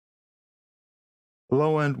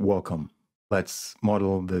Hello and welcome. Let's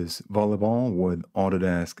model this volleyball with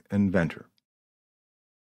Autodesk Inventor.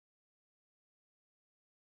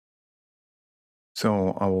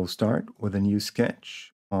 So I will start with a new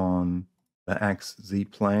sketch on the XZ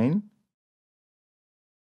plane.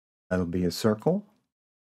 That'll be a circle.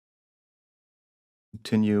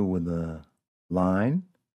 Continue with a line.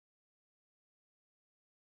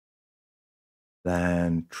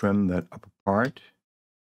 Then trim that upper part.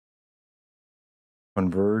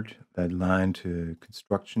 Convert that line to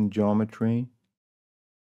construction geometry.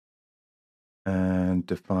 And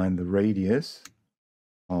define the radius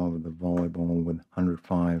of the volleyball with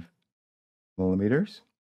 105 millimeters.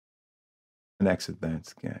 And exit that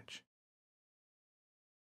sketch.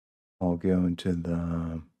 I'll go into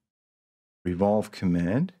the revolve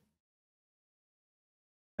command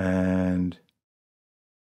and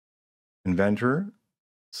Inventor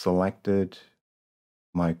selected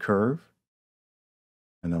my curve,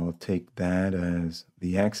 and I'll take that as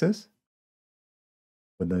the axis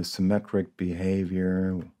with a symmetric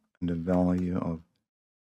behavior and a value of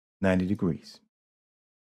 90 degrees.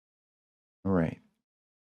 All right.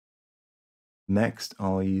 Next,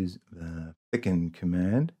 I'll use the thicken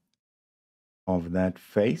command of that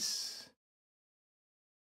face,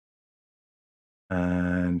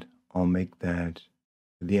 and I'll make that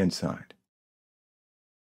the inside.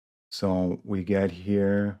 So we get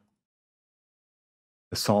here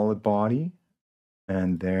a solid body,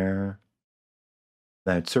 and there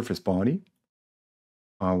that surface body.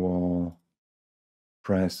 I will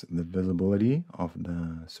press the visibility of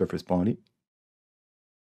the surface body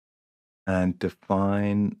and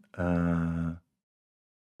define a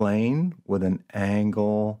plane with an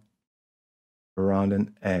angle around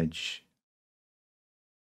an edge.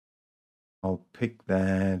 I'll pick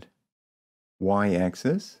that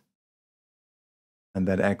y-axis and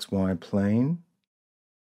that xy plane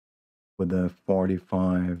with a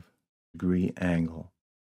 45-degree angle.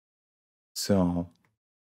 So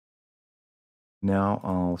now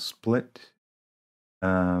I'll split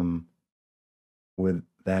with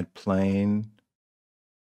that plane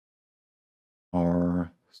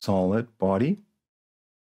or solid body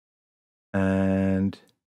and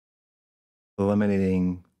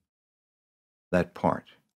eliminating that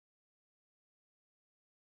part.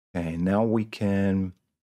 Okay, now we can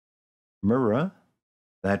mirror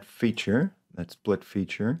that feature, that split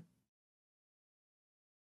feature,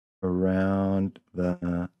 around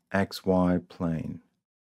the XY plane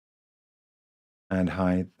and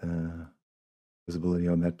hide the visibility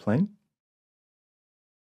on that plane.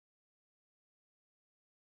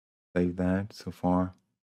 Save that so far.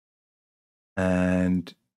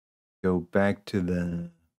 And go back to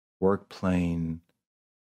the work plane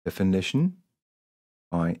definition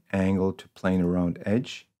by angle to plane around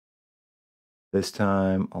edge. This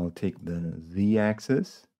time I'll take the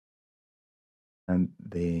z-axis and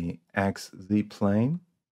the xz plane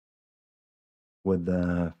with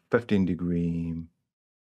the 15-degree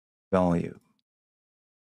value.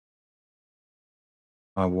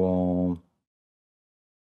 I will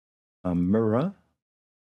mirror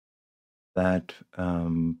that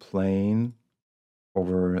plane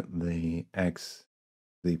over the xz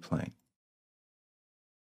plane.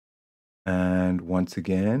 And once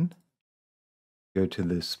again, go to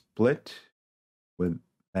the split with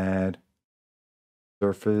that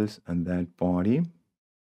surface and that body.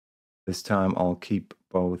 This time I'll keep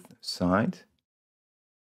both sides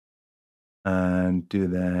and do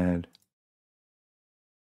that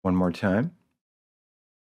one more time.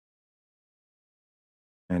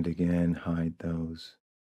 And again, hide those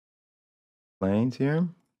planes here.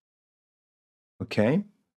 Okay.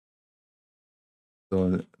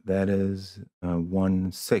 So that is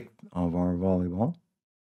 1/6 of our volleyball.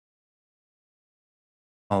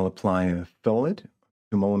 I'll apply a fillet,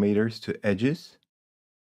 2 millimeters to edges,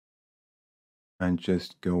 and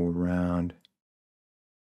just go around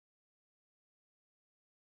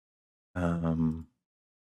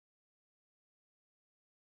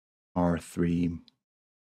our 3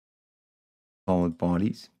 solid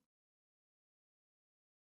bodies.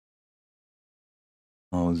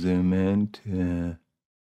 I'll zoom in to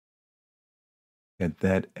get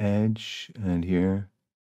that edge, and here,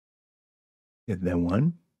 get that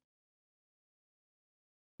one.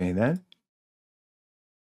 Okay, that.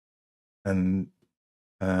 And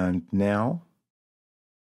now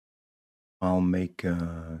I'll make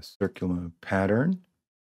a circular pattern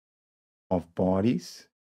of bodies,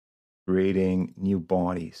 creating new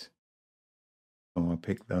bodies. So I'll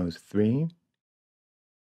pick those 3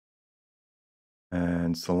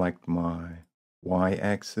 and select my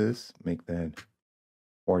y-axis, make that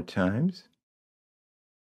 4 times.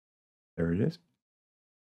 There it is.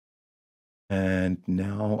 And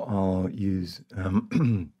now I'll use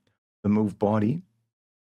the move body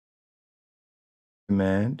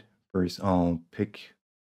command. First, I'll pick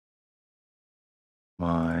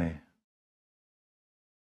my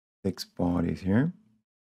 6 bodies here,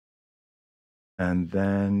 and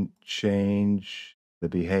then change the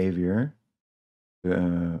behavior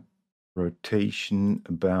to rotation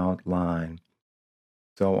about line.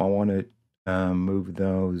 So I want to move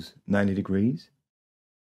those 90 degrees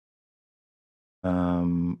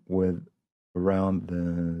with around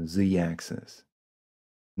the z-axis.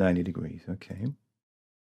 90 degrees, okay.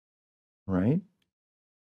 Right.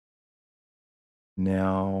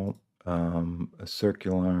 Now a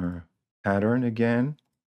circular pattern again,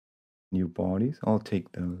 new bodies. I'll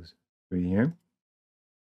take those 3 here,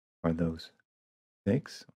 or those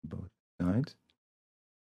 6 on both sides.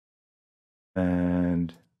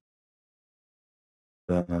 And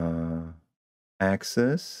the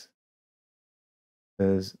axis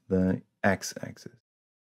is the x-axis.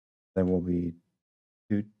 That will be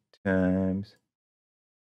 2 times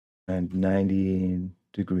and 90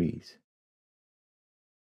 degrees.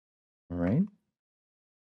 All right.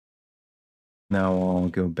 Now I'll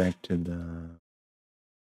go back to the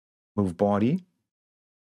move body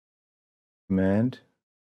command.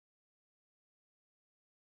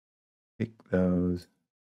 Pick those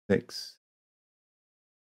 6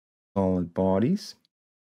 solid bodies,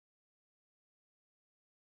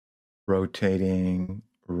 rotating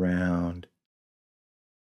around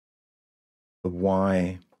the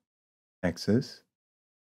y-axis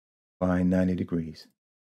by 90 degrees.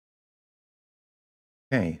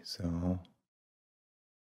 Okay, so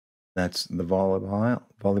that's the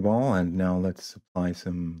volleyball, and now let's apply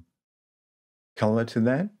some color to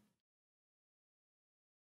that.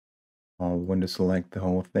 I'll window select the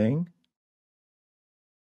whole thing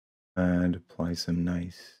and apply some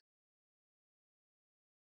nice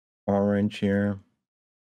orange here.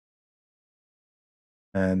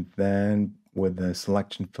 And then with the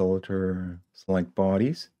selection filter, select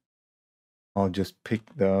bodies. I'll just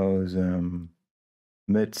pick those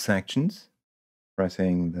mid sections,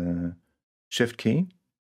 pressing the Shift key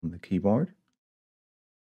on the keyboard.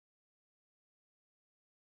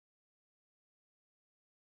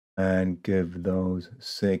 And give those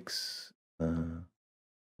 6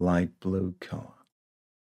 light blue color.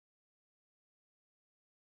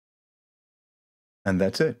 And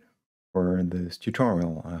that's it for this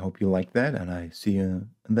tutorial. I hope you like that, and I see you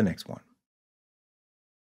in the next one.